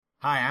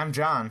Hi, I'm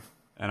John,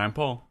 And I'm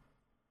Paul.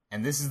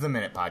 and this is the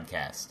Minute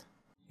Podcast.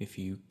 If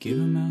you give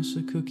a mouse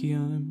a cookie,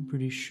 I'm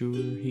pretty sure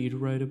he'd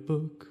write a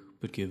book.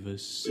 But give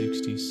us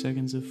 60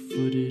 seconds of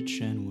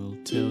footage and we'll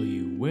tell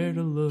you where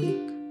to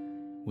look.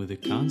 With a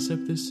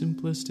concept this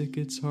simplistic,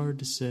 it's hard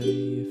to say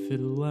if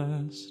it'll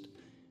last.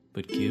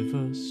 But give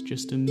us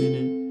just a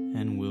minute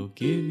and we'll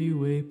give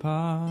you a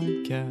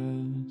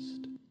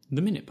podcast.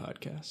 The Minute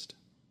Podcast.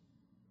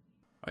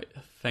 All right,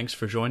 thanks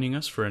for joining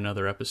us for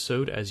another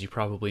episode. As you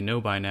probably know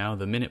by now,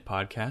 the Minute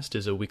Podcast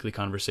is a weekly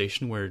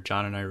conversation where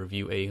John and I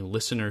review a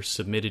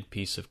listener-submitted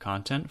piece of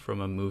content from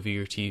a movie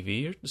or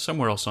TV or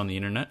somewhere else on the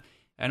internet,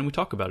 and we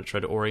talk about it, try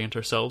to orient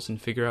ourselves and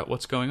figure out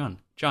what's going on.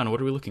 John, what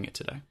are we looking at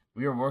today?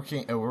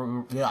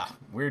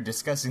 We're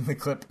discussing the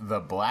clip "The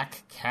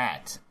Black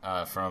Cat"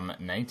 from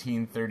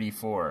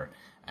 1934,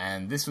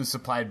 and this was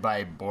supplied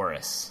by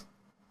Boris.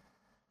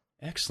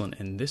 Excellent,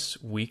 and this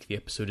week the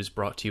episode is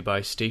brought to you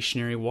by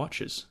Stationary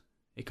Watches,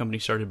 a company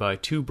started by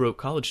two broke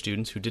college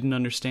students who didn't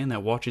understand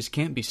that watches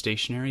can't be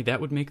stationary. That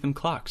would make them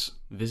clocks.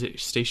 Visit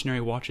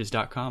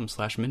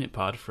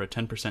stationarywatches.com/minutepod for a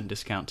 10%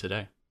 discount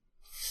today.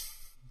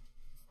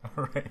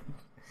 All right.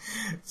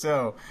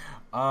 So,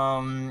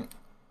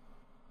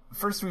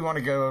 first we want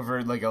to go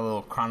over like a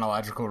little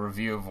chronological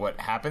review of what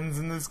happens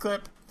in this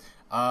clip.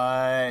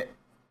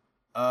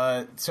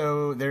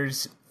 So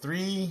there's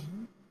three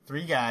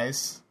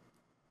guys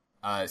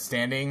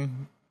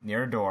standing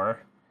near a door,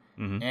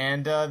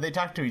 and they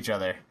talk to each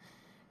other,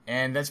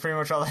 and that's pretty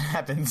much all that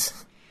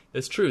happens.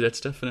 That's true.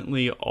 That's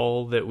definitely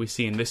all that we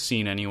see in this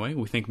scene anyway.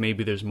 We think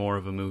maybe there's more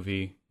of a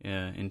movie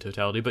in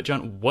totality. But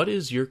John, what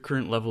is your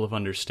current level of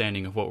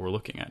understanding of what we're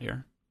looking at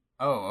here?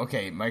 Oh,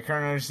 okay. My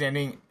current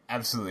understanding,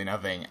 absolutely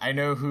nothing. I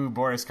know who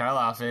Boris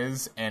Karloff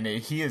is, and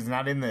if he is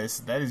not in this,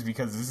 that is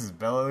because this is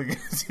Bela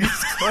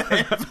Lugosi's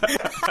clip.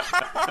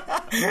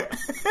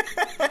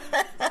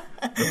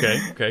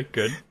 Okay,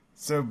 good.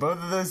 So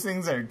both of those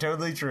things are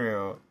totally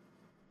true.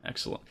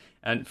 Excellent.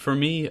 And for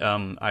me,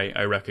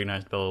 I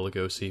recognized Bela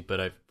Lugosi, but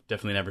I've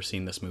definitely never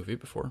seen this movie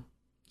before.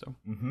 So,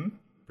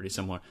 pretty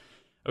similar.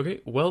 Okay,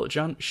 well,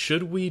 John,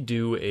 should we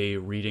do a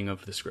reading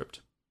of the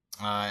script?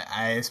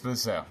 I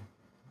suppose so.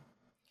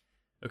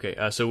 Okay,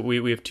 so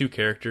we have two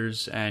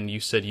characters, and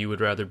you said you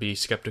would rather be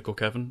Skeptical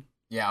Kevin?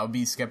 Yeah, I'll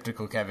be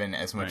Skeptical Kevin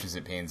as much as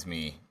it pains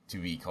me to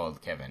be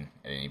called Kevin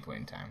at any point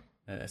in time.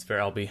 That's fair.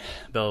 I'll be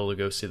Bela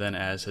Lugosi then,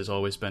 as has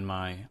always been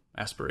my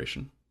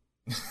aspiration.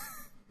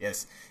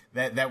 Yes,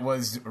 that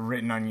was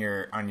written on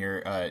your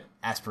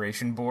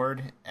aspiration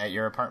board at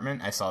your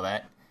apartment. I saw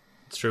that.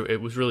 It's true.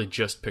 It was really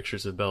just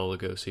pictures of Bela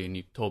Lugosi, and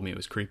you told me it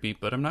was creepy,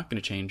 but I'm not going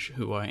to change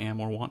who I am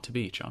or want to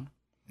be, John.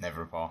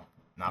 Never, Paul.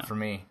 Not for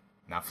me.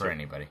 Not for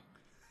anybody.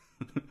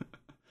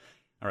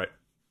 All right.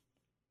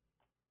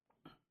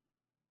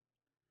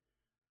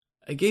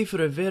 I gave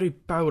her a very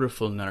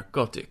powerful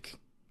narcotic.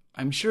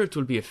 I'm sure it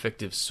will be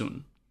effective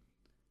soon.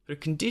 Her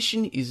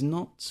condition is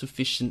not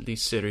sufficiently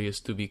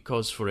serious to be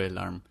cause for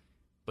alarm,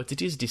 but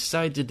it is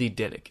decidedly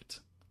delicate.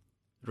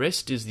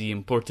 Rest is the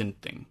important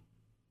thing.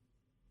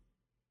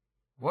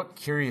 What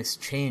curious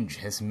change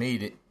has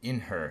made it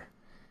in her?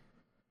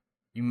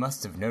 You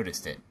must have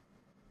noticed it.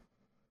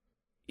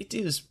 It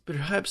is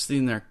perhaps the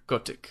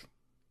narcotic.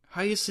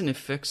 Hyoscine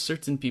affects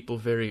certain people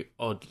very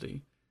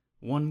oddly.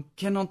 One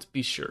cannot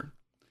be sure.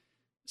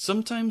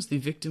 Sometimes the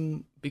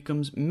victim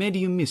becomes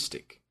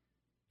mediumistic,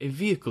 a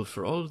vehicle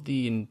for all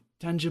the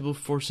intangible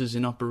forces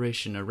in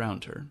operation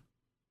around her.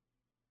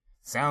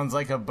 Sounds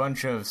like a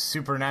bunch of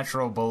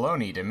supernatural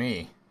baloney to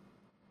me.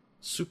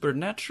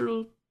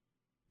 Supernatural?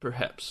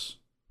 Perhaps.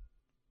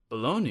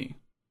 Baloney?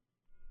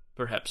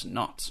 Perhaps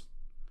not.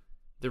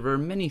 There are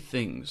many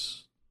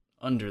things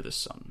under the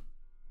sun.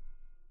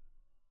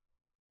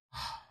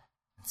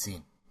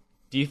 See.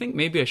 Do you think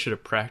maybe I should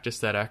have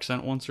practiced that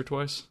accent once or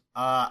twice?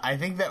 I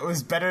think that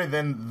was better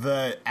than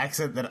the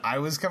accent that I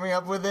was coming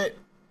up with it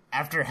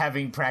after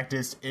having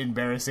practiced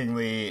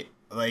embarrassingly,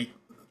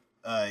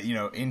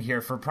 in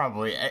here for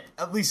probably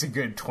at least a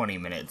good 20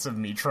 minutes of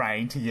me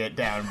trying to get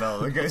down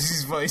Bela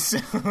Lugosi's voice.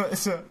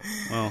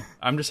 Well,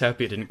 I'm just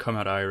happy it didn't come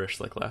out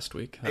Irish like last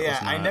week.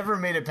 I never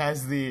made it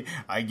past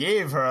I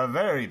gave her a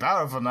very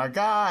powerful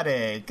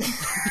narcotic.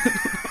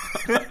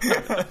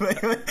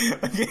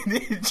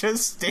 It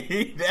just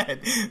stayed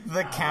at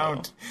the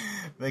count.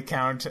 The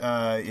count,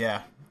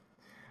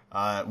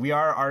 we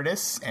are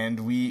artists,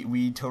 and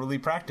we totally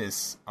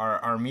practice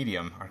our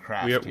medium, our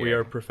craft. We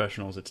are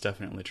professionals, it's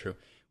definitely true.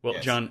 Well,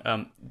 yes.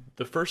 John,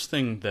 the first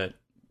thing that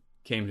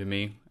came to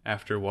me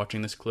after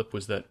watching this clip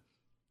was that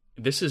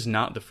this is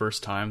not the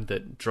first time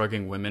that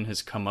drugging women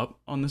has come up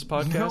on this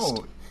podcast.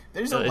 No,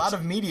 there's a lot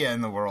of media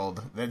in the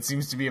world that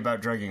seems to be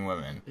about drugging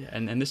women. Yeah,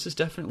 and this is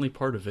definitely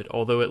part of it,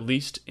 although at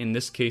least in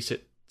this case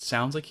it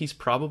sounds like he's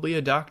probably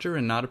a doctor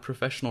and not a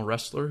professional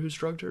wrestler who's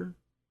drugged her.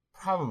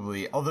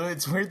 Probably, although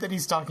it's weird that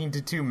he's talking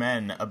to two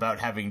men about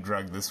having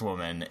drugged this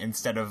woman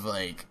instead of,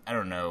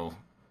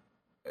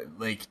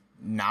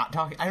 not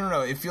talking. I don't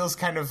know. It feels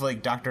kind of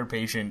like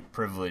doctor-patient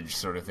privilege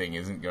sort of thing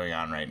isn't going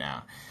on right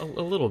now. A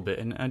little bit,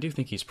 and I do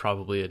think he's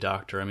probably a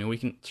doctor. I mean, we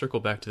can circle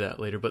back to that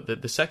later, but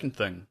the second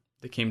thing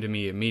that came to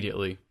me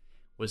immediately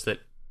was that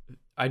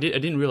I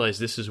didn't realize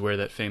this is where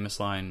that famous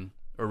line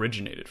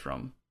originated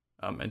from.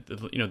 And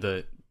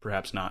the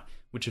perhaps not,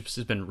 which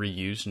has been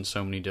reused in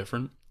so many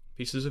different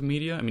pieces of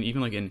media. I mean,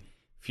 even like in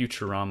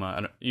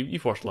Futurama.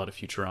 You've watched a lot of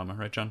Futurama,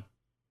 right, John?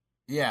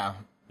 Yeah.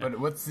 But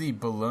what's the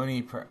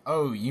baloney?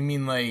 You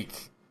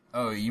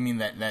mean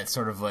that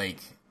sort of like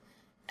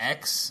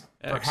X?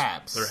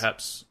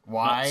 Perhaps.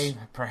 Y?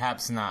 Nuts.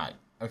 Perhaps not.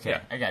 Okay,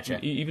 yeah. I gotcha.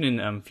 Even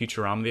in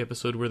Futurama, the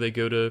episode where they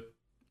go to,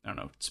 I don't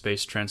know,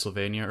 Space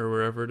Transylvania or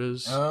wherever it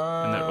is.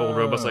 Oh. And that old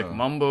robot's like,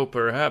 Mumbo,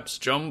 perhaps,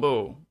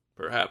 Jumbo,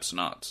 perhaps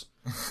not.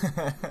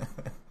 I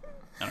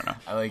don't know.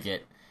 I like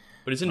it.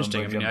 But it's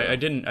interesting. Mumbo, I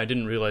mean, I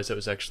didn't realize that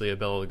was actually a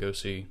Bela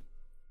Lugosi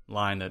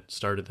line that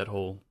started that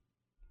whole...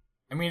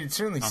 I mean, it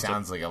certainly concept.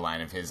 Sounds like a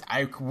line of his.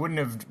 I wouldn't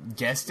have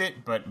guessed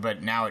it,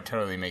 but now it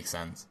totally makes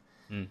sense.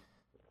 Mm.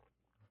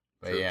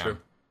 But true, yeah.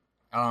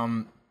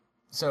 True.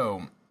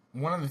 So,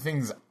 one of the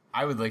things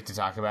I would like to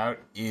talk about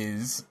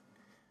is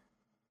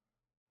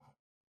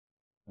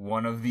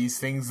one of these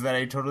things that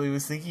I totally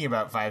was thinking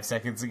about 5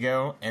 seconds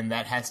ago, and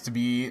that has to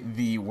be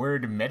the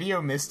word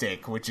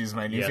mediumistic, which is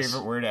my new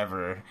favorite word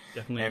ever.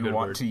 Definitely and a good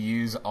want word. to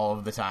use all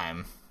of the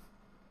time.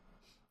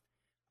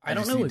 I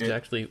don't know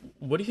exactly.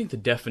 What do you think the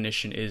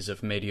definition is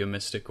of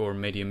mediumistic or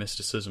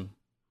mediumysticism?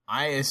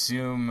 I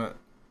assume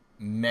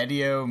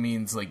medio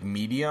means like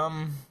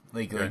medium,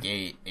 like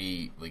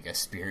a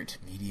spirit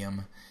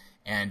medium,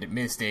 and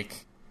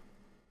mystic.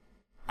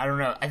 I don't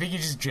know. I think you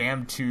just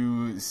jammed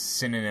two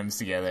synonyms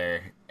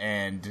together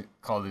and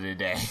called it a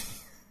day.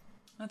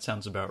 That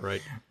sounds about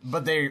right.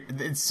 But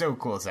it's so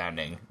cool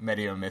sounding,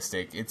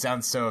 mediumistic. It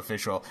sounds so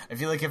official. I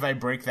feel like if I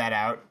break that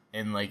out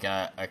in like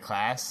a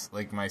class,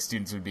 like my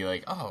students would be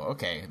like, "Oh,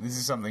 okay, this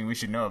is something we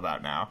should know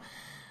about now."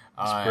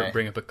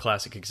 Bring up a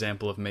classic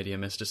example of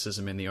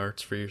mediumysticism in the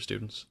arts for your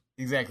students.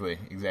 Exactly.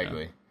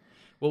 Yeah.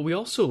 Well, we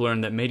also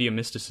learned that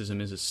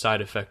mediumysticism is a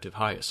side effect of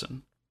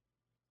hyoscine.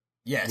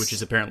 Yes. Which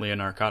is apparently a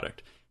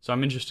narcotic. So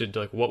I'm interested,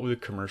 like, what would the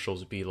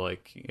commercials be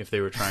like if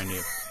they were trying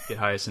to get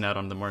hyoscine out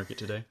on the market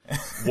today?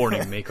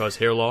 Warning, may cause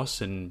hair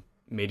loss and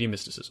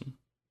mediumysticism.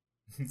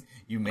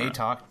 You may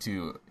talk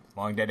to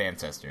long dead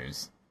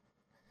ancestors.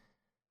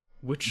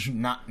 Which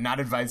not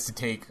advised to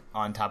take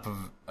on top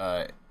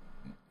of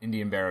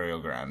Indian burial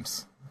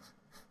grounds.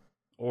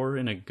 Or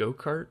in a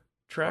go-kart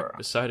track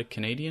beside a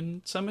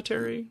Canadian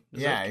cemetery?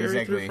 Does that carry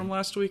exactly. through from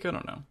last week? I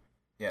don't know.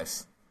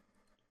 Yes.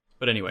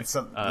 But anyway.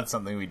 That's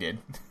something we did.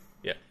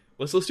 Yeah.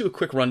 Let's do a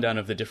quick rundown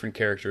of the different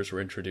characters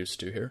we're introduced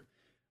to here.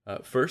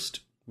 First,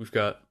 we've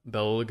got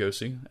Bela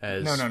Lugosi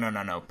as...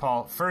 No,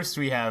 Paul. First,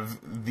 we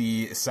have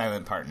the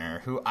silent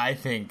partner, who I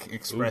think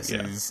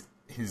expresses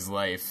his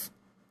life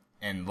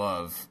and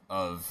love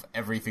of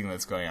everything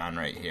that's going on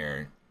right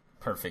here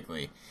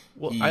perfectly.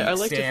 Well, I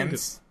like to think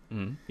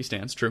of... he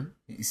stands, true.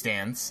 He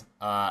stands.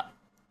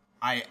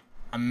 I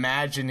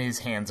imagine his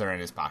hands are in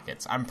his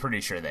pockets. I'm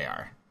pretty sure they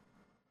are.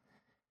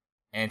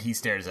 And he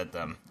stares at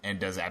them and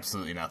does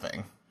absolutely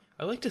nothing.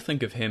 I like to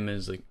think of him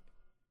as like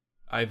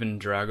Ivan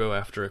Drago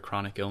after a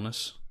chronic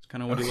illness. It's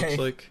kind of what he looks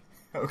like.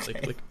 Okay.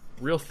 Like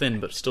real thin,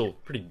 but still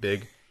pretty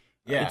big.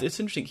 Yeah. It's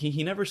interesting.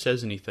 He never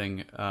says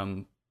anything.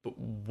 But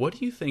what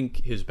do you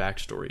think his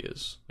backstory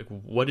is? Like,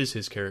 what is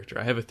his character?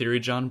 I have a theory,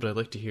 John, but I'd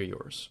like to hear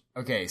yours.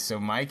 Okay, so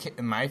my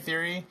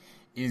theory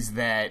is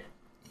that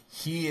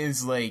he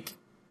is like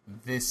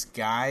this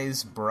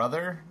guy's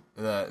brother,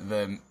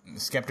 the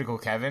skeptical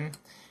Kevin,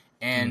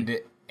 and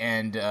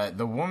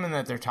the woman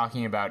that they're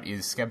talking about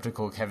is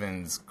skeptical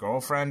Kevin's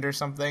girlfriend or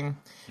something,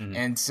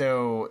 and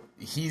so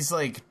he's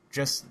like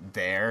just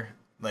there,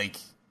 like,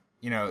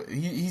 you know,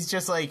 he's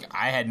just like,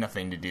 I had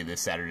nothing to do this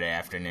Saturday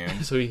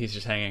afternoon, so he's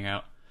just hanging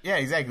out. Yeah,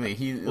 exactly.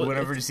 He went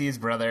over to see his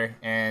brother,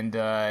 and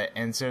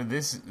so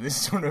this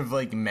sort of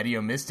like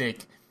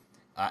mediumistic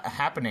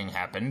happening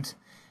happened,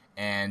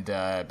 and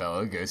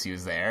Bela Lugosi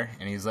was there,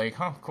 and he's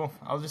like, "Oh, cool.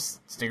 I'll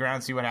just stick around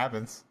and see what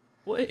happens."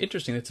 Well,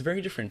 interesting. It's a very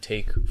different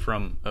take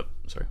from... Oh,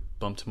 sorry.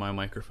 Bumped my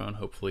microphone.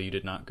 Hopefully you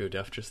did not go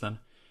deaf just then.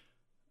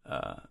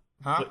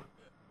 Huh?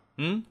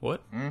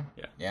 What?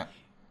 Yeah.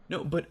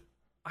 No, but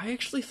I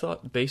actually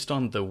thought, based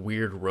on the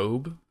weird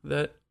robe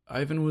that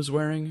Ivan was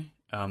wearing,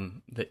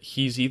 that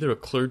he's either a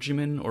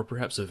clergyman or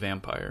perhaps a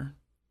vampire.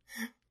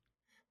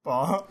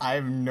 Paul, I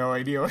have no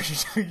idea what you're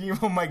talking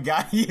about. Oh my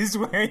god, he is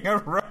wearing a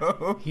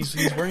robe. He's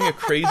wearing a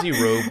crazy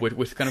robe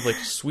with kind of like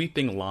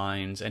sweeping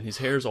lines, and his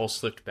hair's all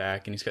slicked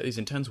back, and he's got these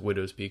intense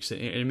widow's peaks,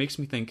 and it makes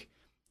me think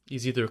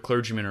he's either a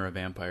clergyman or a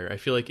vampire. I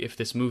feel like if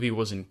this movie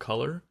was in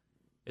color,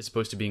 as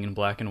opposed to being in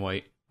black and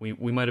white, we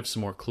might have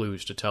some more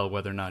clues to tell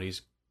whether or not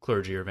he's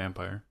clergy or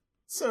vampire.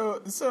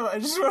 So I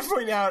just want to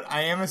point out,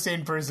 I am a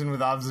sane person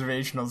with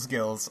observational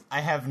skills. I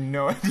have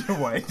no idea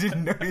why I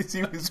didn't notice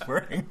he was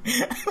wearing...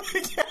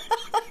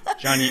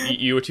 John,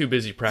 you were too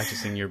busy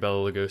practicing your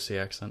Bela Lugosi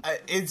accent.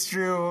 It's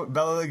true.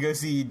 Bela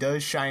Lugosi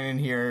does shine in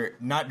here,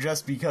 not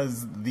just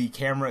because the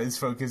camera is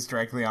focused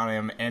directly on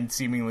him and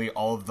seemingly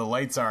all of the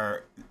lights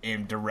are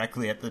aimed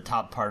directly at the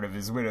top part of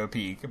his widow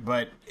peak,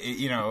 but,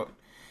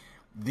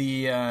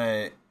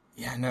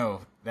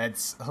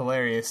 that's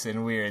hilarious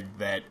and weird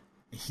that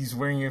he's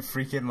wearing a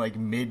freaking,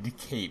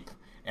 mid-cape,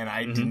 and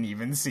I didn't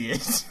even see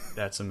it.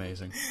 That's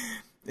amazing.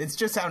 It's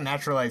just how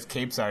naturalized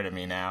capes are to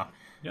me now.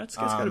 Yeah, it's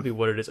got to be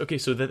what it is. Okay,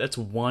 so that's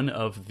one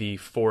of the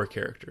 4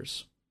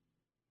 characters.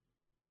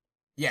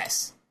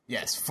 Yes.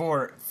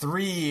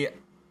 3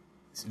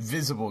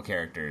 visible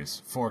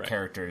characters, 4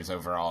 characters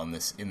overall in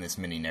this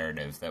mini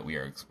narrative that we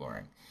are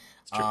exploring.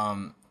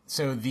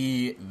 So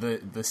the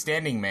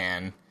standing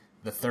man,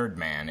 the third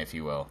man, if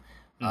you will,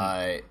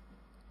 I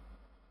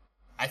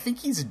think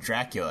he's a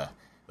Dracula.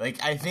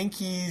 I think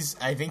he's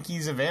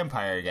a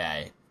vampire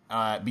guy.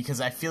 Because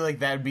I feel like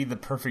that would be the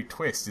perfect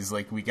twist, is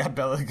we got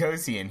Bela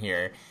Lugosi in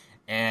here,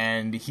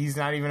 and he's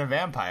not even a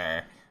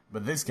vampire,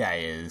 but this guy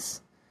is.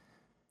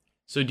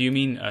 So do you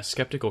mean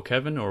Skeptical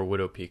Kevin or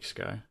Widow Peaks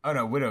guy? Oh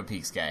no, Widow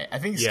Peaks guy. I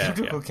think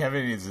Skeptical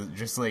Kevin is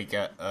just a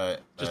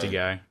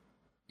guy.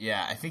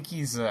 Yeah, I think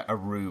he's a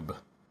rube.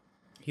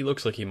 He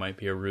looks like he might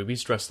be a rube.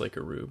 He's dressed like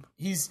a rube.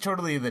 He's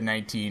totally the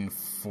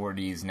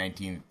 1940s, I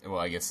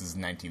guess this is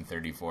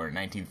 1934,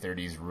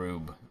 1930s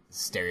rube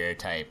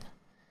stereotype.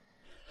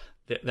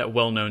 That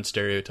well-known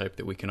stereotype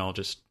that we can all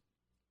just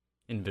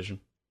envision.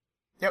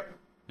 Yep,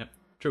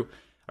 true.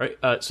 All right,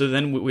 so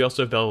then we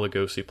also have Bela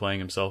Lugosi playing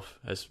himself,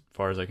 as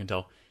far as I can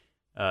tell.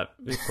 Of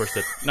course,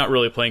 not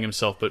really playing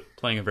himself, but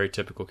playing a very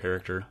typical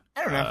character.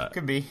 I don't know,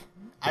 could be.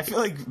 I feel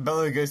like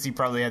Bela Lugosi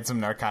probably had some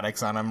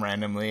narcotics on him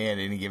randomly at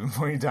any given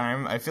point in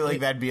time. I feel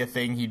like that'd be a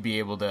thing he'd be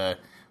able to,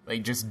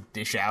 just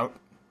dish out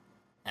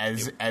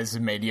as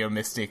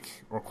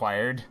mediumistic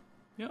required.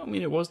 Yeah, I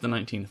mean, it was the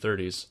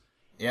 1930s.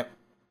 Yep.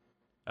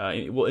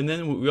 And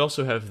then we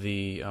also have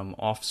the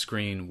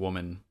off-screen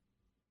woman,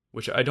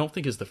 which I don't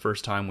think is the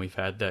first time we've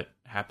had that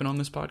happen on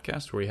this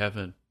podcast, where we have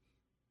a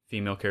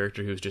female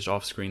character who's just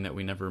off-screen that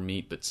we never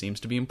meet but seems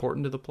to be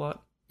important to the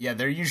plot. Yeah,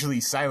 they're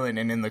usually silent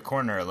and in the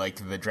corner,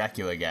 like the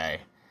Dracula guy.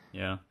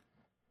 Yeah.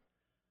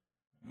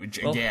 Which,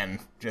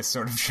 again, just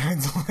sort of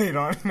shines a light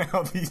on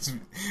how these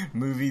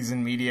movies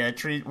and media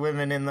treat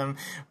women in them.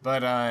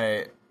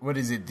 But, what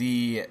is it?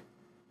 The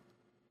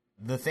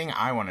thing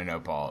I want to know,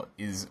 Paul,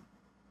 is...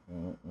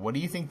 what do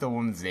you think the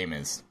woman's name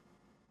is?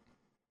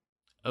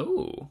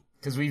 Oh,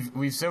 because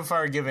we've so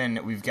far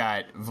we've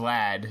got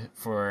Vlad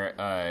for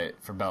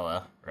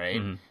Bella, right?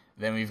 Mm-hmm.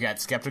 Then we've got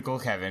Skeptical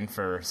Kevin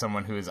for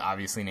someone who is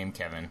obviously named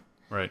Kevin,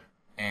 right?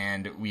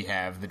 And we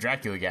have the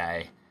Dracula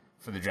guy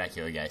for the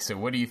Dracula guy. So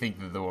what do you think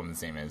that the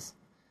woman's name is?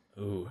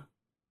 Ooh,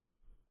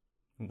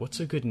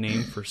 what's a good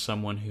name for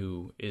someone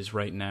who is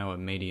right now a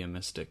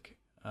mediumistic?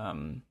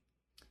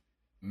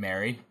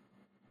 Mary.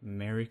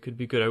 Mary could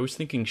be good. I was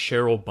thinking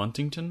Cheryl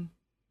Buntington.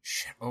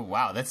 Oh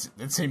wow,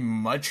 that's a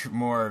much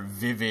more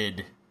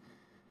vivid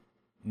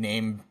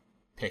name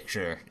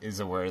picture is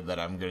a word that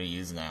I'm going to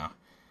use now.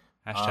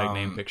 Hashtag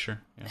name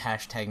picture. Yeah.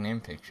 Hashtag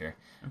name picture.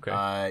 Okay.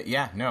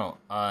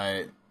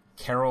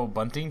 Carol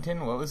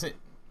Buntington. What was it?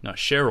 No,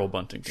 Cheryl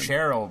Buntington.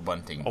 Cheryl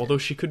Buntington. Although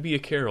she could be a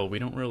Carol, we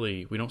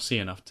don't see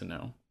enough to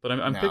know. But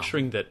I'm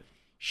picturing that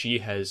she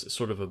has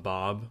sort of a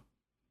bob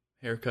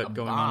haircut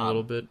going on a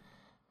little bit.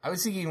 I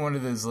was thinking one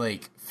of those,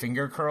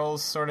 finger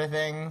curls sort of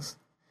things.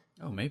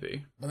 Oh,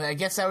 maybe. But I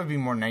guess that would be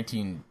more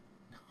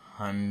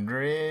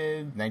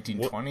 1900,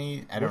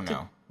 1920. I don't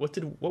know.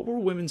 What were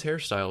women's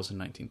hairstyles in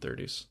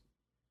 1930s?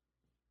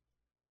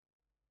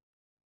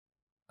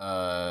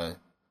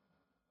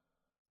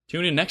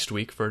 Tune in next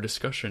week for a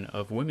discussion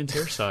of women's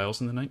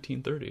hairstyles in the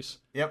 1930s.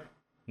 Yep.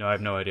 No, I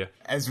have no idea.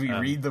 As we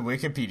read the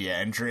Wikipedia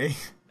entry.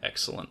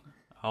 Excellent.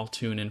 I'll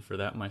tune in for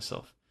that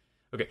myself.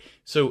 Okay,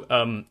 so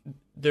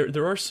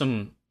there are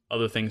some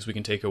other things we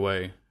can take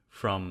away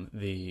from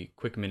the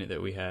quick minute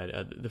that we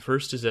had. The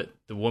first is that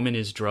the woman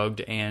is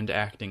drugged and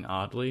acting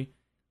oddly.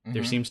 Mm-hmm.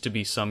 There seems to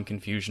be some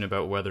confusion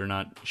about whether or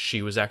not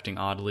she was acting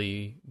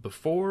oddly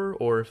before,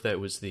 or if that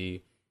was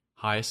the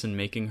Hyacin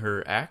making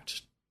her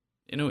act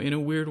in a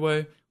weird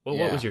way. Well,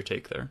 What was your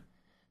take there?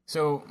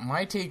 So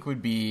my take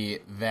would be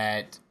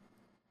that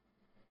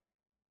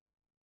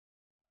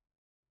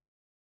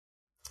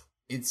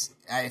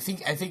I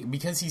think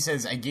because he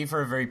says, I gave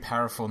her a very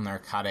powerful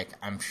narcotic,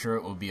 I'm sure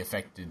it will be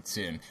effective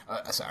soon.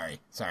 Sorry.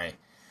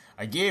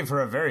 I gave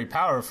her a very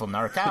powerful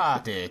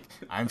narcotic.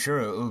 I'm sure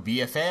it will be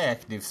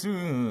effective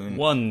soon.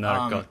 One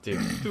narcotic,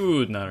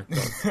 two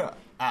narcotics.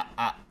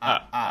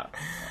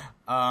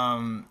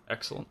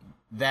 Excellent.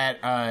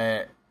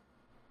 That,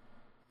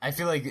 I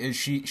feel like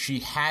she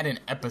had an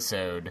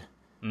episode,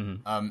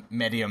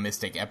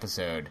 mediumistic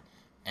episode,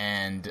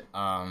 and,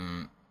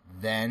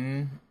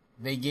 then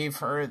they gave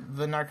her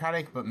the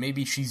narcotic, but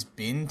maybe she's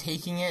been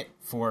taking it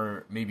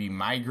for maybe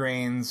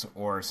migraines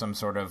or some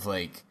sort of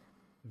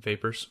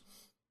vapors.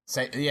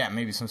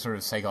 Maybe some sort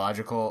of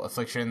psychological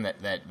affliction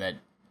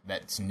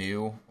that's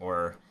new.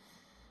 Or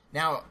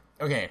now,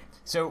 Okay,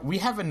 so we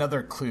have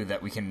another clue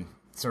that we can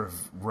sort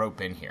of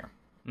rope in here.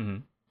 Mm-hmm.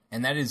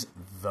 And that is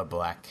The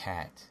Black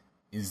Cat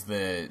is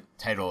the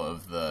title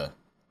of the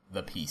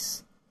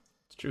piece.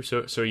 It's true.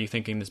 So are you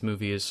thinking this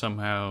movie is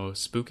somehow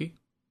spooky?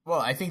 Well,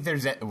 I think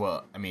there's...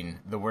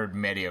 the word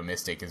medio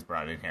mystic is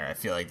brought in here. I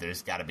feel like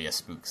there's got to be a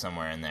spook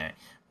somewhere in there.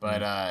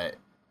 But I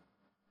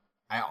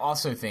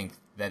also think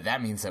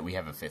that means that we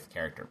have a fifth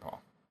character,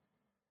 Paul.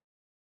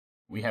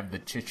 We have the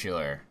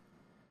titular,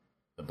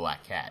 the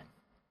Black Cat.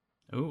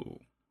 Ooh.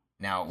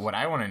 Now, what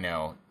I want to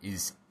know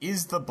is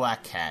the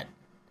Black Cat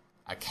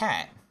a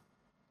cat?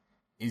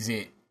 Is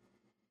it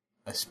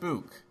a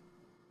spook?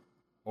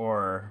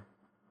 Or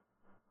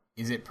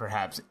is it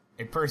perhaps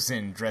a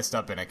person dressed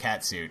up in a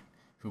catsuit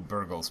who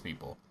burgles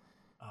people?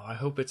 Oh, I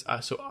hope it's...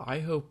 I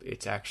hope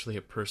it's actually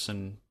a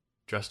person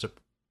dressed up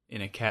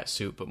in a cat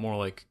suit, but more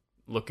like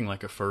looking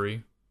like a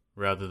furry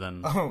rather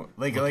than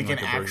like an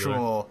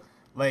actual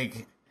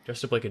like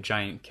dressed up like a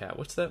giant cat.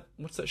 What's that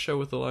show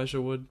with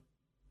Elijah Wood?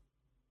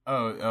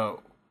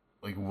 Oh,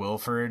 like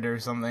Wilford or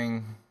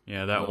something.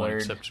 Yeah, that Willard. one,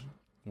 except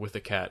with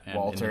a cat and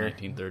Walter.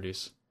 in the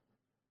 1930s.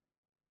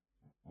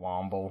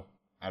 Womble.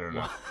 I don't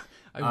know.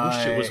 I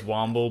wish it was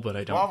Womble, but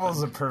I don't.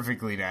 Womble's a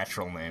perfectly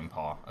natural name,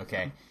 Paul.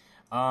 Okay.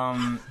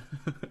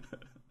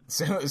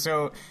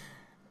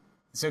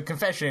 So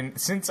confession,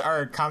 since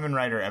our Kamen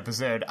Rider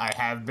episode, I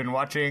have been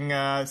watching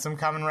some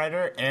Kamen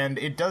Rider, and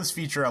it does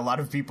feature a lot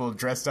of people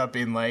dressed up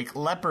in, like,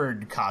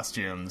 leopard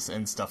costumes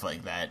and stuff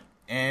like that.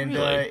 And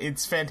Really?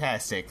 It's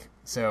fantastic.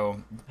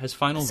 So Has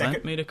Final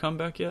Vent made a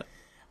comeback yet?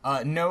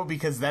 no,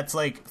 because that's,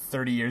 like,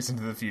 30 years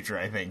into the future,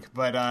 I think.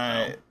 But,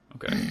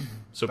 Okay.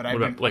 So but what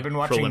I've about, like, been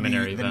watching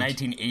preliminary the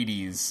events?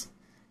 1980s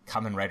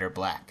Kamen Rider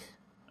Black.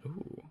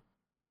 Ooh.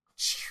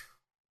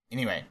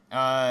 Anyway,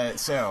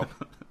 so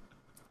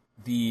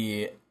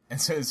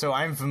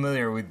I'm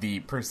familiar with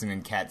the person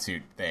in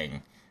catsuit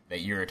thing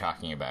that you're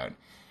talking about,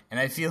 and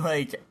I feel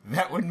like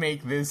that would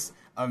make this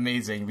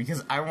amazing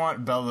because I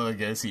want Bela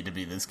Lugosi to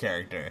be this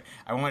character.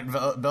 I want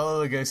Bela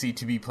Lugosi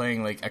to be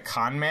playing like a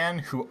con man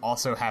who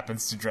also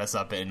happens to dress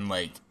up in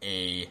like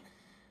a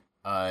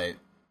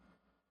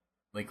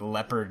like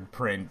leopard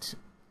print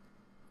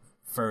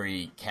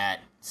furry cat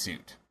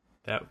suit.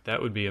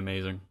 That would be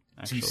amazing,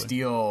 actually. To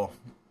steal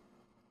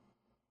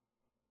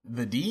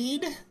the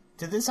deed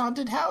to this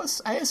haunted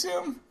house, I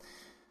assume?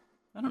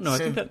 I don't know.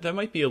 So, I think that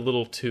might be a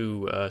little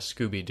too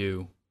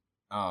Scooby-Doo.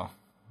 Oh.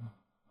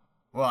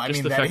 Well, I Just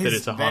mean, the fact that is,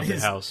 it's a haunted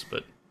house,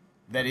 but...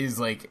 That is,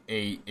 like,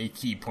 a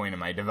key point of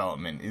my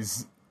development,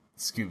 is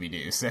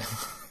Scooby-Doo, so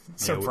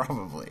Yeah,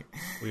 probably.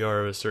 We are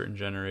of a certain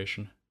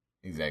generation.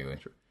 Exactly.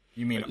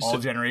 You mean all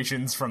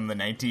generations from the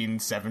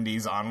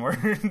 1970s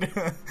onward?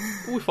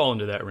 We fall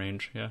into that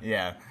range, yeah.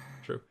 Yeah.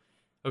 True.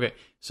 Okay,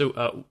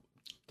 so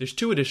there's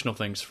two additional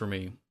things for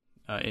me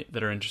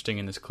that are interesting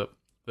in this clip.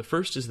 The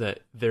first is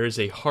that there is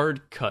a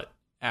hard cut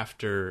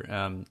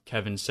after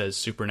Kevin says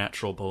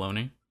supernatural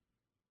baloney.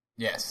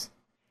 Yes.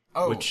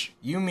 Oh, which,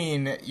 you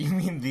mean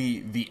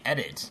the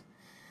edit?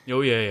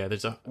 Oh yeah.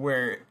 There's a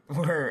where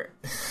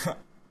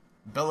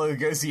Bela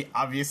Lugosi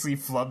obviously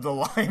flubbed the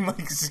line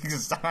like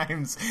 6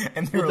 times,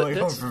 and they were like,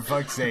 "Oh, for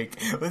fuck's sake,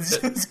 let's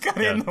just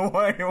cut in the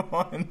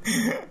one."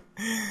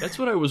 That's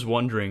what I was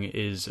wondering.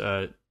 Is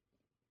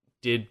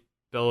did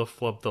Bella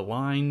flub the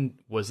line?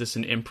 Was this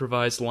an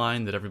improvised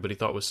line that everybody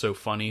thought was so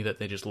funny that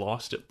they just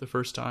lost it the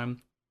first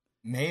time?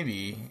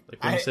 Maybe.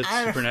 Like when he said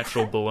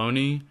supernatural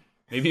baloney,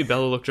 maybe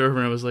Bella looked over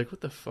and was like,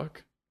 "What the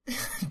fuck?"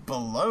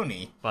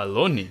 Baloney.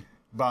 Baloney.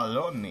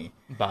 Baloney.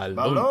 Baloney.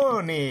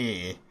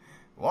 Baloney.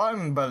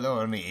 One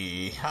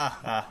baloney. Ha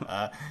ha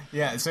ha.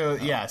 Yeah, so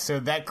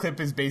that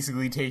clip is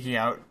basically taking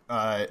out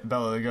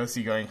Bela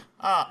Lugosi going,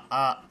 I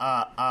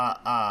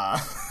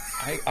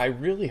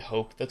really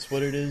hope that's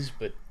what it is,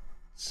 but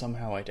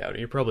somehow I doubt it.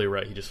 You're probably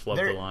right. He just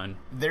flubbed the line.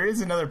 There is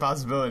another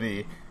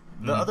possibility.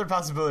 The other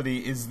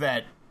possibility is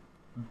that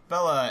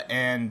Bella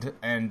and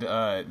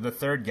the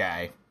third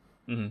guy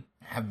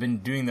have been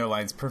doing their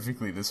lines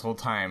perfectly this whole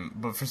time,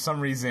 but for some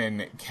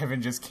reason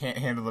Kevin just can't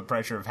handle the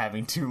pressure of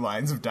having 2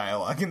 lines of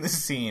dialogue in the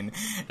scene,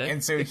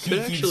 and so he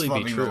keeps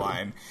flubbing the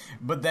line.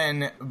 But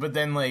then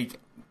like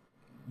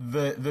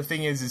the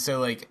thing is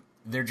so like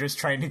they're just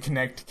trying to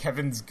connect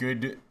Kevin's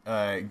good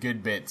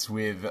bits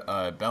with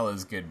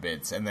Bella's good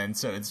bits, and then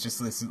so it's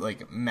just this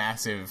like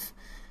massive,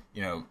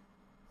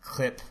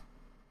 clip,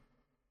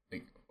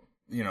 like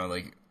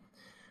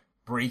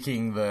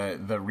breaking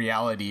the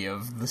reality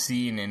of the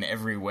scene in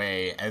every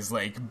way as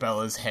like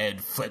Bella's head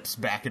flips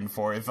back and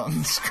forth on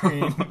the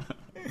screen.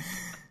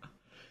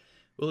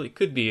 Well,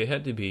 it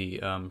had to be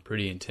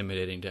pretty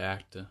intimidating to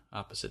act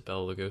opposite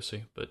Bela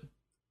Lugosi, but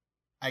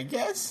I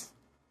guess.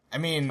 I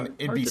mean,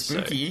 it'd be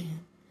spooky.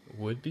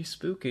 Would be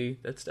spooky.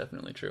 That's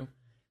definitely true.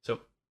 So,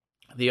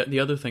 the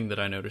other thing that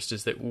I noticed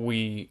is that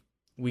we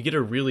get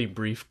a really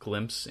brief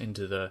glimpse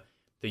into the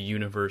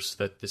universe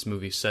that this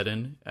movie's set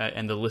in,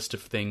 and the list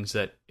of things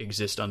that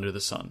exist under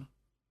the sun.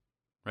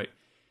 Right?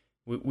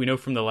 We know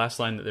from the last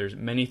line that there's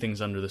many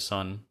things under the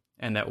sun,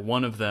 and that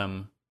one of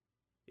them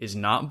is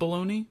not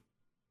baloney.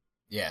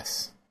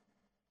 Yes.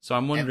 So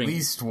I'm wondering... At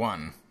least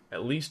one.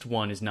 At least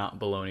one is not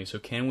Baloney, so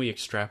can we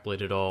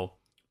extrapolate it all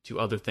to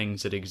other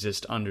things that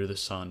exist under the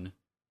sun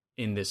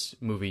in this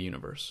movie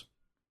universe?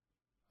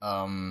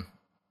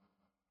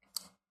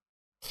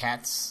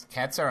 Cats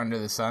are under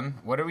the sun.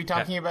 What are we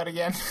talking about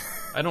again?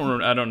 I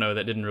don't know.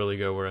 That didn't really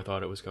go where I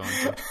thought it was going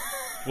to.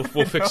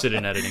 We'll fix it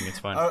in editing. It's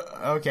fine.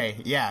 Okay,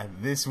 yeah,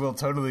 this will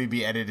totally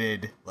be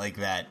edited like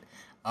that.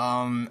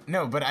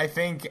 No, but I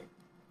think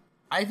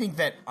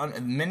that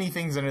many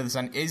things under the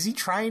sun. Is he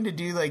trying to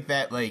do like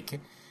that?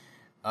 Like,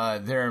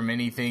 there are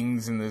many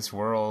things in this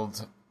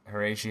world,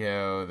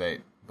 Horatio. That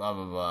blah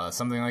blah blah,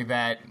 something like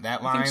that.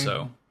 That line. I think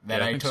so.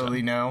 That I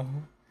totally know.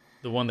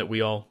 The one that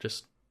we all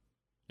just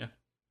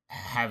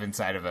have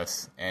inside of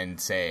us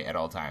and say at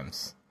all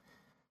times.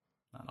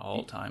 Not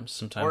all times.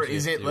 Sometimes. Or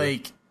is it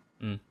like...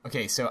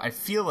 Okay, so I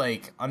feel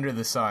like Under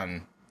the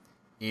Sun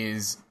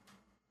is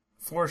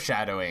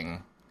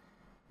foreshadowing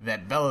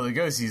that Bela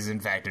Lugosi is in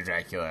fact a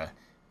Dracula.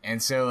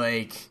 And so,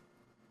 like,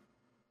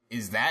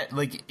 is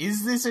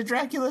this a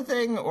Dracula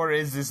thing, or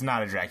is this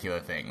not a Dracula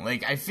thing?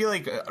 Like, I feel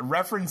like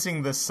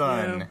referencing the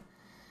sun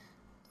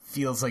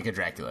feels like a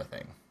Dracula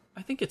thing.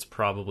 I think it's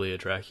probably a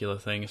Dracula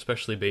thing,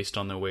 especially based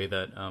on the way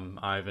that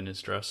Ivan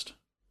is dressed.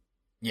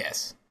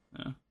 Yes.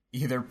 Yeah.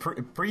 Either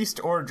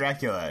priest or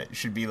Dracula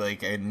should be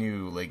like a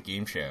new like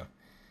game show.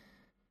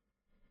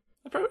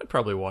 I'd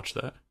probably watch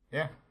that.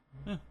 Yeah.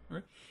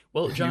 Right.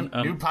 Well, John,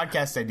 new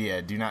podcast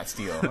idea. Do not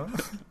steal.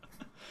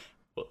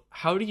 Well,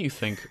 how do you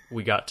think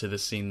we got to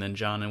this scene then,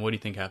 John? And what do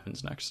you think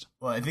happens next?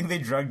 Well, I think they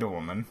drugged a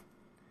woman.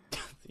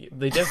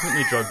 They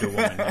definitely drugged a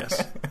woman.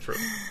 Yes, true.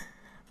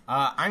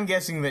 I'm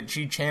guessing that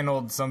she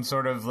channeled some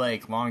sort of,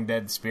 like,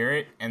 long-dead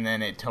spirit, and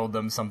then it told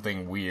them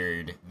something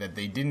weird that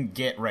they didn't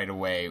get right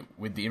away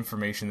with the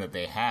information that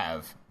they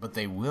have, but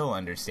they will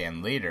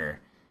understand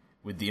later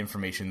with the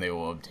information they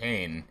will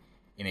obtain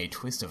in a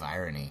twist of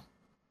irony.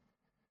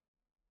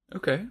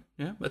 Okay,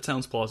 yeah, that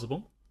sounds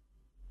plausible.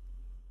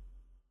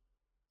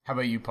 How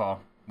about you,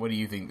 Paul? What do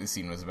you think this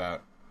scene was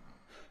about?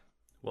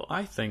 Well,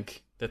 I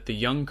think that the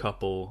young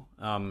couple,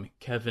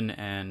 Kevin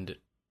and...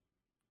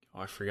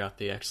 I forgot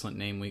the excellent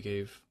name we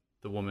gave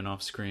the woman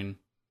off screen.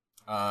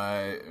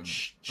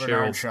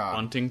 Cheryl Shaw.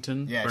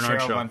 Buntington? Yeah, Bernard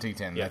Cheryl Shaw.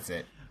 Buntington, Yeah. That's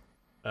it.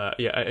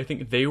 I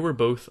think they were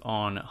both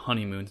on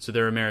honeymoon. So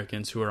they're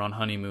Americans who are on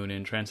honeymoon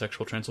in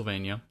transsexual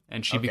Transylvania,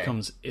 and she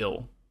becomes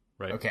ill,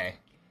 right? Okay.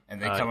 And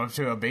they come up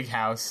to a big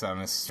house on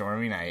a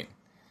stormy night.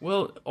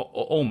 Well,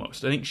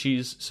 almost. I think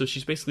she's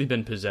basically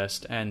been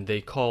possessed, and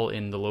they call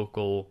in the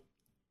local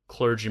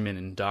clergyman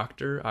and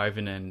doctor,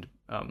 Ivan and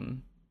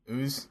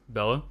Ooze?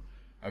 Bella.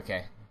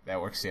 Okay. That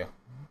works too.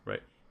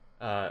 Right.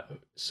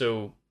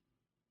 So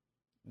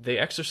they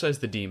exorcise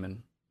the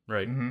demon,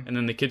 right? Mm-hmm. And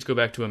then the kids go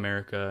back to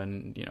America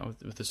and,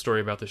 with the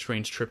story about the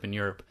strange trip in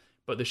Europe.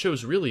 But the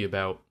show's really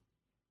about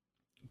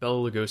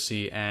Bela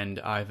Lugosi and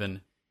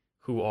Ivan,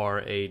 who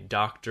are a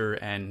doctor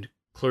and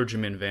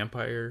clergyman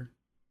vampire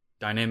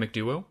dynamic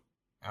duo.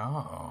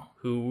 Oh.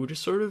 Who were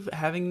just sort of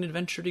having an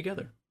adventure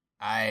together.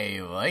 I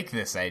like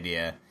this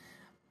idea.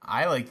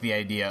 I like the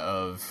idea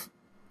of...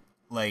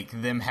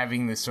 like, them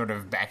having this sort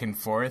of back and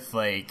forth,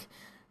 like,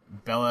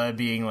 Bella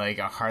being, like,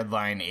 a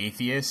hardline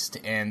atheist,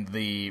 and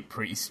the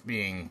priest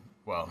being,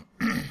 well,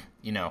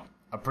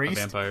 a priest?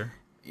 A vampire.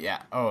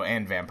 Yeah,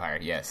 and vampire,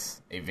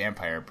 yes. A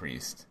vampire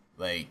priest.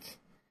 Like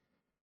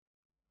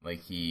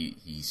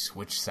he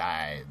switched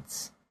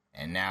sides,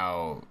 and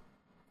now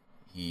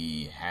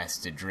he has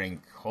to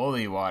drink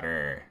holy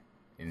water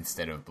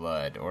instead of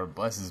blood, or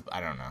blesses, I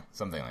don't know,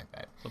 something like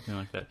that. Something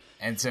like that.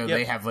 And so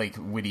they have, like,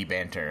 witty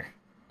banter.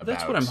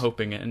 That's what I'm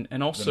hoping,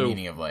 and also the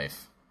meaning of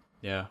life.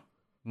 Yeah,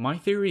 my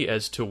theory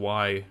as to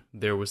why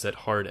there was that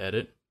hard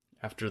edit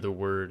after the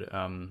word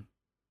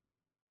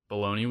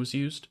baloney was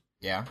used,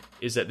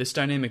 is that this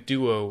dynamic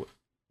duo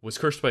was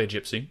cursed by a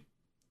gypsy.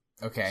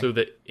 Okay. So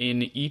that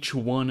in each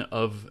one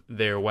of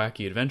their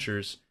wacky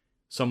adventures,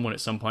 someone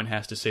at some point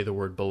has to say the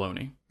word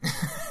baloney.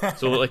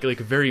 So like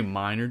a very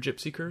minor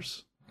gypsy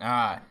curse.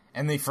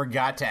 And they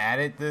forgot to add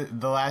it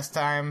the last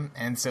time,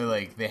 and so,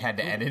 like, they had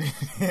to edit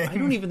it in. I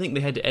don't even think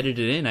they had to edit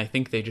it in. I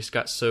think they just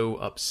got so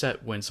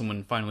upset when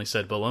someone finally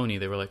said baloney.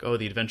 They were like, oh,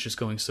 the adventure's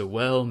going so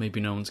well,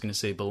 maybe no one's going to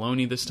say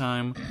baloney this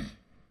time.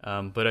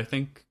 But I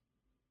think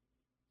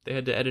they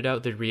had to edit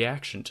out the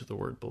reaction to the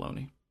word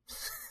baloney.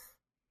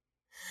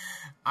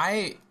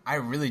 I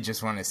really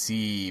just want to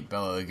see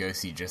Bela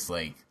Lugosi just,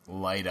 like,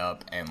 light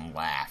up and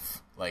laugh.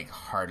 Like,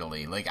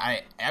 heartily. Like,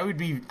 I would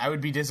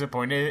be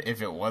disappointed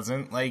if it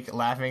wasn't, like,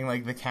 laughing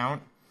like the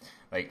Count.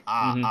 Like,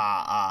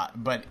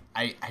 but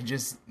I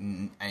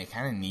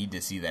kind of need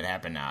to see that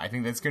happen now. I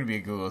think that's going to be a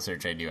Google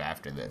search I do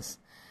after this.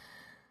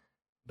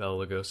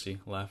 Bela Lugosi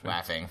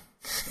laughing.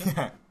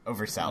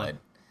 Over salad.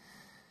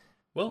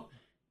 Well,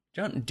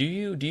 John, do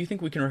you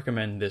think we can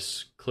recommend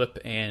this clip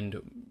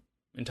and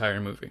entire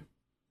movie?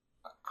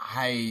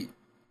 I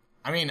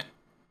mean,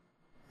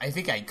 I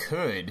think I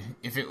could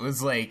if it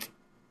was, like...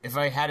 if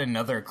I had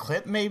another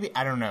clip, maybe?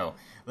 I don't know.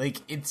 Like,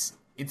 it's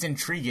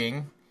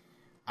intriguing,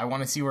 I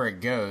want to see where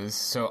it goes.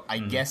 So I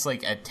guess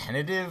like a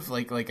tentative,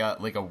 like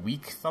a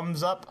weak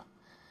thumbs up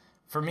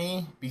for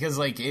me, because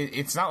like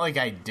it's not like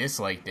I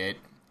disliked it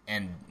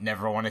and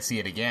never want to see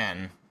it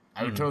again.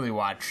 I would totally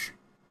watch,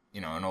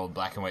 an old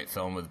black and white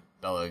film with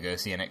Bela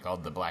Lugosi in it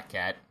called The Black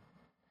Cat.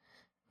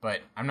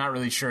 But I'm not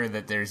really sure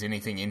that there's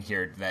anything in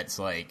here that's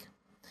like,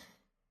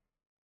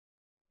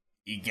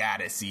 you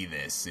gotta see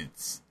this.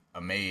 It's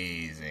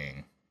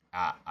amazing.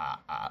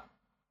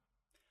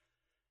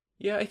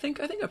 Yeah, I think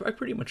I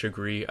pretty much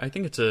agree. I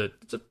think it's a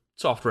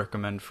soft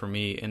recommend for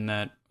me in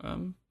that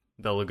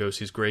Bela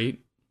Lugosi's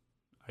great.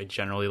 I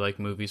generally like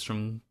movies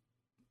from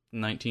the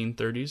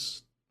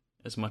 1930s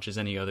as much as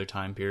any other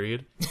time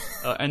period,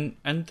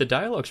 and the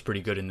dialogue's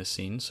pretty good in this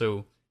scene.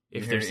 So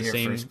if there's the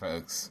same, first,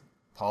 folks,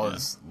 Paul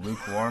is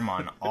lukewarm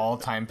on all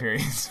time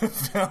periods of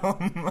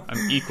film.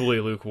 I'm equally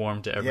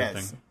lukewarm to everything.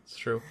 Yes. It's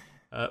true.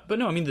 But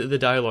no, I mean the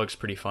dialogue's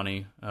pretty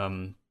funny.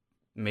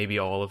 Maybe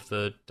all of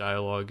the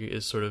dialogue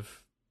is sort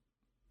of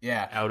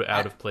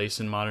out of place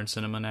in modern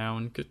cinema now,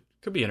 and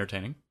could be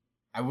entertaining.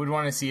 I would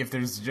want to see if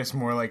there's just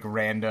more like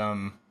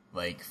random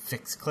like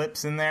fix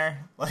clips in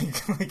there.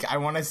 Like I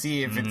want to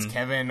see if it's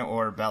Kevin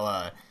or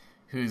Bella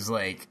who's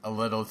like a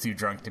little too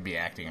drunk to be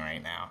acting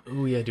right now.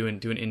 Oh yeah, do an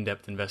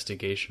in-depth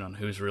investigation on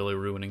who's really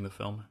ruining the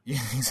film. Yeah,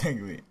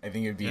 exactly. I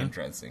think it'd be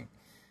interesting.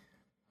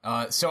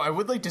 So I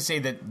would like to say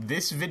that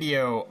this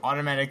video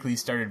automatically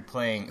started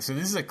playing. So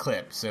this is a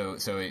clip. So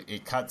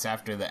it cuts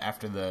after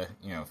the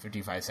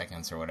 55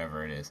 seconds or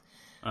whatever it is,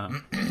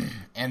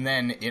 and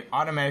then it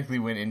automatically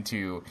went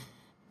into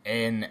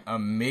an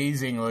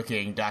amazing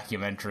looking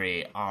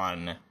documentary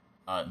on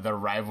the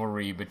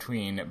rivalry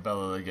between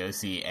Bela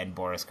Lugosi and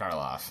Boris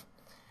Karloff.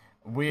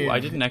 I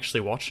didn't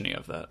actually watch any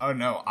of that. Oh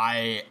no,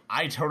 I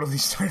totally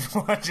started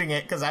watching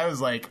it because I was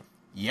like,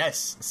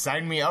 yes,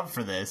 sign me up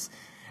for this.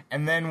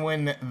 And then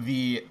when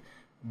the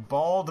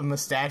bald,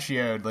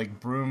 mustachioed, like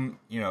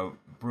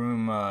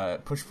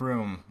push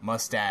broom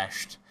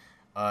mustached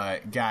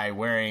guy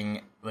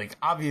wearing, like,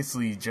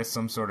 obviously just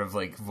some sort of,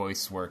 like,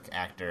 voice work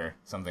actor,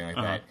 something like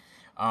that,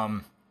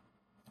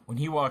 when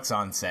he walks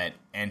on set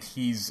and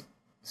he's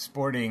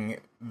sporting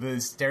the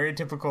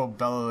stereotypical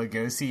Bela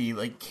Lugosi,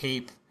 like,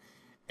 cape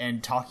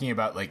and talking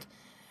about, like,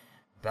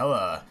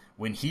 Bela,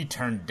 when he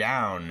turned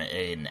down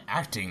an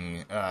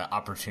acting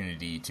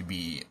opportunity to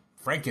be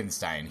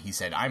Frankenstein, he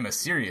said, I'm a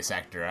serious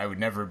actor. I would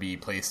never be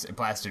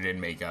plastered in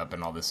makeup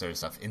and all this sort of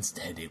stuff.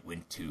 Instead, it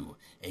went to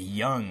a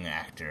young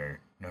actor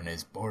known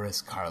as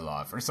Boris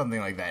Karloff or something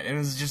like that. And it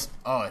was just,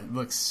 it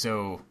looks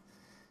so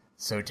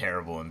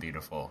terrible and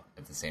beautiful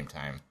at the same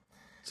time.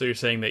 So you're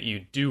saying that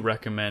you do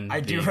recommend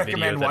I do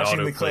recommend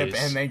watching the clip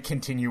and then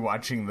continue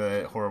watching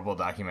the horrible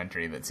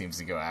documentary that seems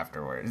to go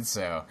afterwards.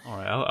 So, all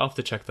right, I'll have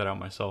to check that out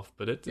myself,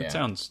 but it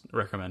sounds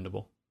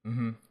recommendable.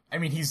 Mm-hmm. I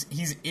mean,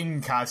 he's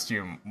in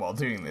costume while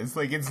doing this.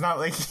 Like, it's not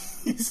like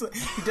he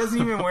doesn't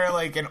even wear,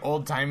 like, an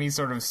old-timey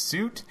sort of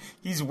suit.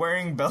 He's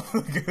wearing Bela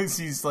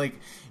Lugosi's, like,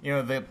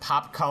 the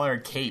pop-collar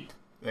cape.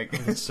 Like,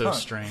 it's so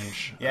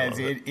strange. Yeah,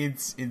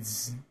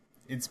 it's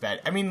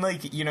bad. I mean,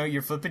 like,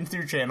 you're flipping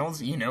through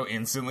channels,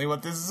 instantly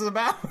what this is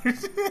about.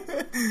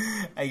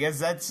 I guess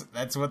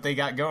that's what they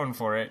got going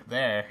for it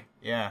there.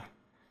 Yeah.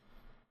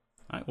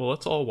 All right, well,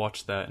 let's all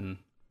watch that and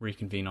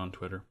reconvene on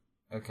Twitter.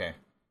 Okay.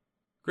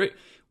 Great.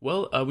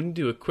 Well, we need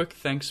to do a quick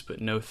thanks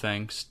but no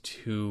thanks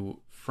to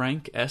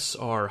Frank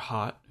S.R.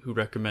 Hot, who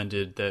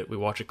recommended that we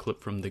watch a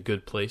clip from The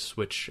Good Place,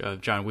 which,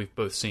 John, we've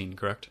both seen,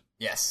 correct?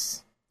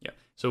 Yes. Yeah.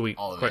 So we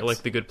quite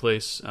like The Good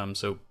Place,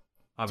 so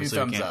obviously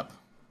 2 thumbs up.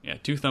 Yeah,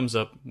 2 thumbs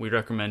up. We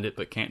recommend it,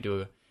 but can't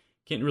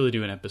really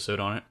do an episode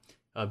on it.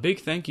 A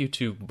big thank you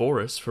to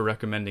Boris for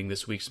recommending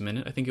this week's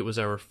minute. I think it was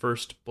our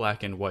first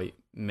black and white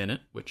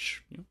minute,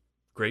 which,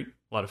 great,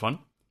 a lot of fun.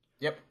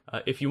 Yep.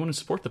 If you want to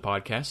support the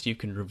podcast, you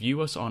can review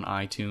us on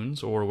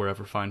iTunes or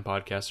wherever fine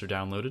podcasts are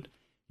downloaded.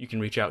 You can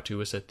reach out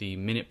to us at the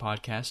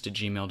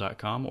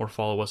minutepodcast@gmail.com or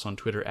follow us on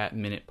Twitter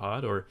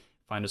 @minutepod or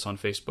find us on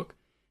Facebook.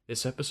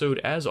 This episode,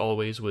 as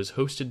always, was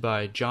hosted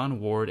by John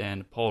Ward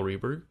and Paul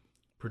Rieberg,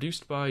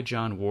 produced by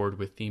John Ward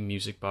with theme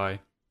music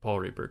by Paul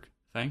Rieberg.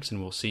 Thanks, and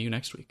we'll see you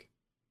next week.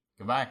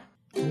 Goodbye.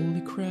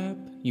 Holy crap,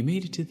 you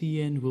made it to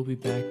the end. We'll be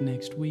back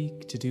next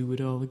week to do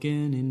it all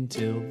again.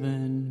 Until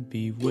then,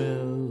 be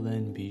well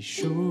and be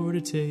sure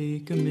to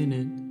take a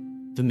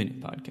minute. The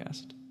Minute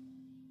Podcast.